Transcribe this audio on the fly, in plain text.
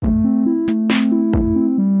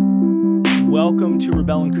Welcome to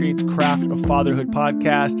Rebel and Create's Craft of Fatherhood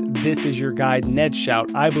podcast. This is your guide, Ned Shout.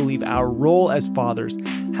 I believe our role as fathers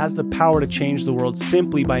has the power to change the world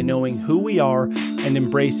simply by knowing who we are and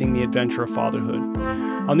embracing the adventure of fatherhood.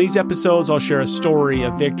 On these episodes, I'll share a story,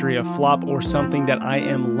 a victory, a flop, or something that I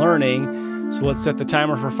am learning. So let's set the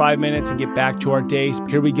timer for 5 minutes and get back to our days.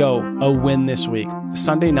 Here we go. A win this week.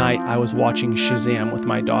 Sunday night, I was watching Shazam with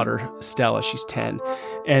my daughter, Stella. She's 10.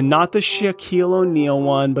 And not the Shaquille O'Neal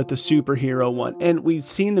one, but the superhero one. And we'd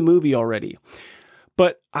seen the movie already.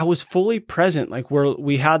 But I was fully present. Like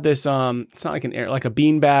we had this, it's not like like a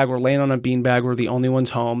beanbag. We're laying on a beanbag. We're the only ones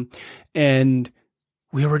home. And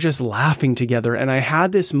we were just laughing together. And I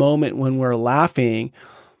had this moment when we're laughing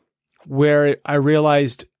where I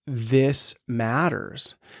realized this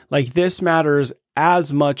matters. Like this matters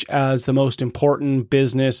as much as the most important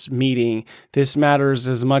business meeting. This matters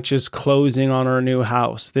as much as closing on our new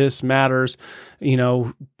house. This matters,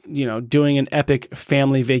 doing an epic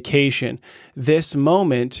family vacation. This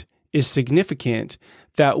moment is significant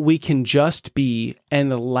that we can just be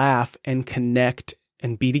and laugh and connect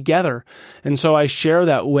and be together. And so I share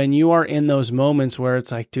that when you are in those moments where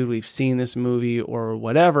it's like, dude, we've seen this movie or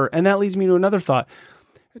whatever. And that leads me to another thought.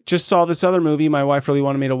 Just saw this other movie. My wife really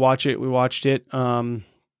wanted me to watch it. We watched it. And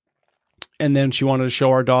then she wanted to show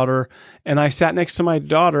our daughter. And I sat next to my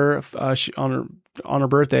daughter on her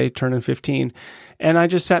birthday, turning 15. And I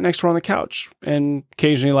just sat next to her on the couch and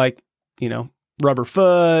occasionally rub her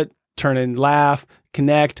foot, turn and laugh,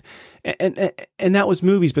 connect. And that was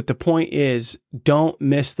movies. But the point is, don't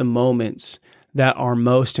miss the moments that are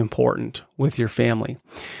most important with your family.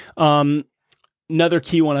 Another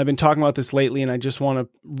key one, I've been talking about this lately, and I just want to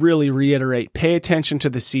really reiterate, pay attention to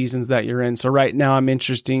the seasons that you're in. So right now I'm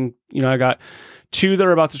I got two that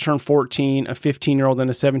are about to turn 14, a 15-year-old and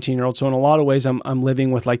a 17-year-old. So in a lot of ways, I'm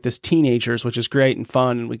living with like this teenagers, which is great and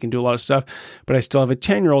fun, and we can do a lot of stuff, but I still have a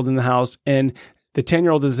 10-year-old in the house, and the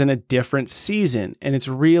 10-year-old is in a different season, and it's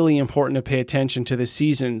really important to pay attention to the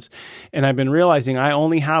seasons. And I've been realizing I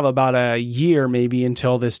only have about a year maybe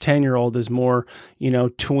until this 10-year-old is more,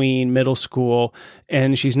 tween, middle school,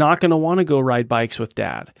 and she's not going to want to go ride bikes with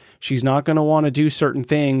dad. She's not going to want to do certain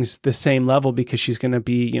things the same level because she's going to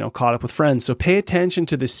be, caught up with friends. So pay attention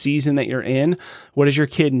to the season that you're in. What does your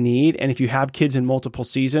kid need? And if you have kids in multiple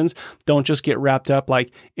seasons, don't just get wrapped up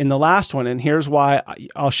like in the last one. And here's why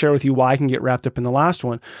I'll share with you why I can get wrapped up in the last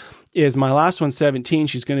one is my last one's 17.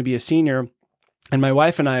 She's going to be a senior. And my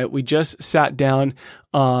wife and I, we just sat down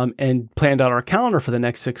and planned out our calendar for the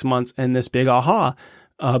next 6 months. And this big aha,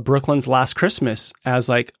 Brooklyn's last Christmas as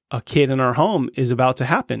like a kid in our home is about to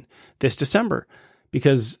happen this December.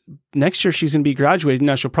 Because next year she's going to be graduating.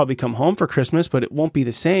 Now she'll probably come home for Christmas, but it won't be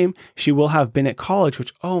the same. She will have been at college,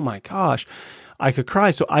 which, oh my gosh, I could cry.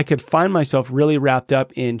 So I could find myself really wrapped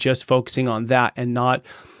up in just focusing on that and not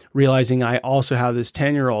realizing I also have this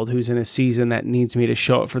 10-year-old who's in a season that needs me to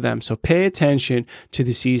show up for them. So pay attention to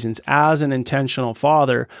the seasons. As an intentional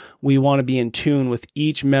father, we want to be in tune with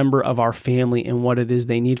each member of our family and what it is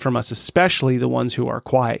they need from us, especially the ones who are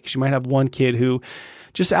quiet. Because you might have one kid who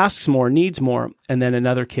just asks more, needs more, and then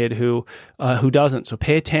another kid who doesn't. So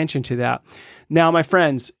pay attention to that. Now, my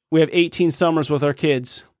friends, we have 18 summers with our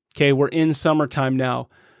kids. Okay, we're in summertime now.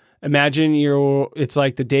 Imagine it's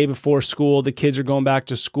like the day before school, the kids are going back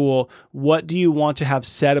to school. What do you want to have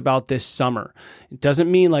said about this summer? It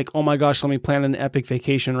doesn't mean like, oh my gosh, let me plan an epic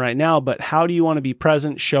vacation right now, but how do you want to be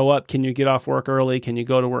present, show up? Can you get off work early? Can you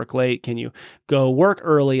go to work late? Can you go work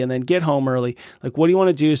early and then get home early? Like, what do you want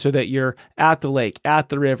to do so that you're at the lake, at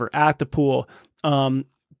the river, at the pool,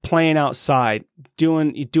 playing outside,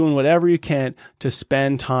 doing whatever you can to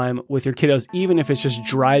spend time with your kiddos, even if it's just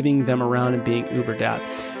driving them around and being Uber dad.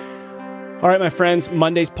 All right, my friends,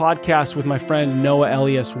 Monday's podcast with my friend Noah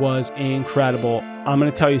Elias was incredible. I'm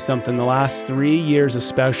going to tell you something. The last 3 years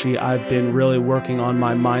especially, I've been really working on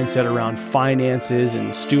my mindset around finances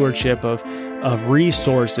and stewardship of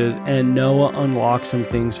resources, and Noah unlocked some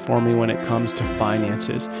things for me when it comes to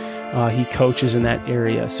finances. He coaches in that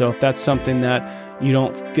area. So if that's something that you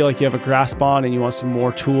don't feel like you have a grasp on and you want some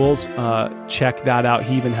more tools, check that out.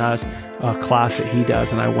 He even has a class that he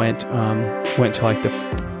does, and I went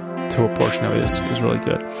to to a portion of it. It was really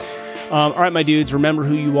good. All right, my dudes, remember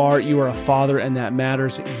who you are. You are a father, and that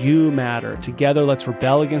matters. You matter. Together, let's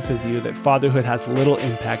rebel against the view that fatherhood has little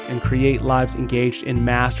impact and create lives engaged in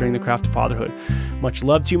mastering the craft of fatherhood. Much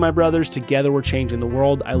love to you, my brothers. Together, we're changing the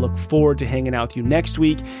world. I look forward to hanging out with you next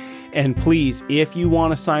week. And please, if you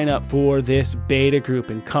want to sign up for this beta group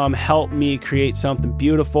and come help me create something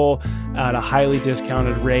beautiful at a highly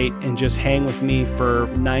discounted rate and just hang with me for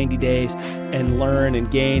 90 days and learn and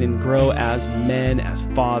gain and grow as men, as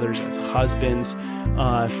fathers, as husbands,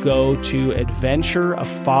 go to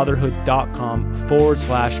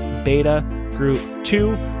adventureoffatherhood.com/beta group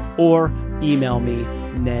 2 or email me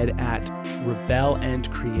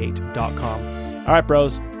ned@rebelandcreate.com. All right,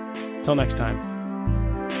 bros. Till next time.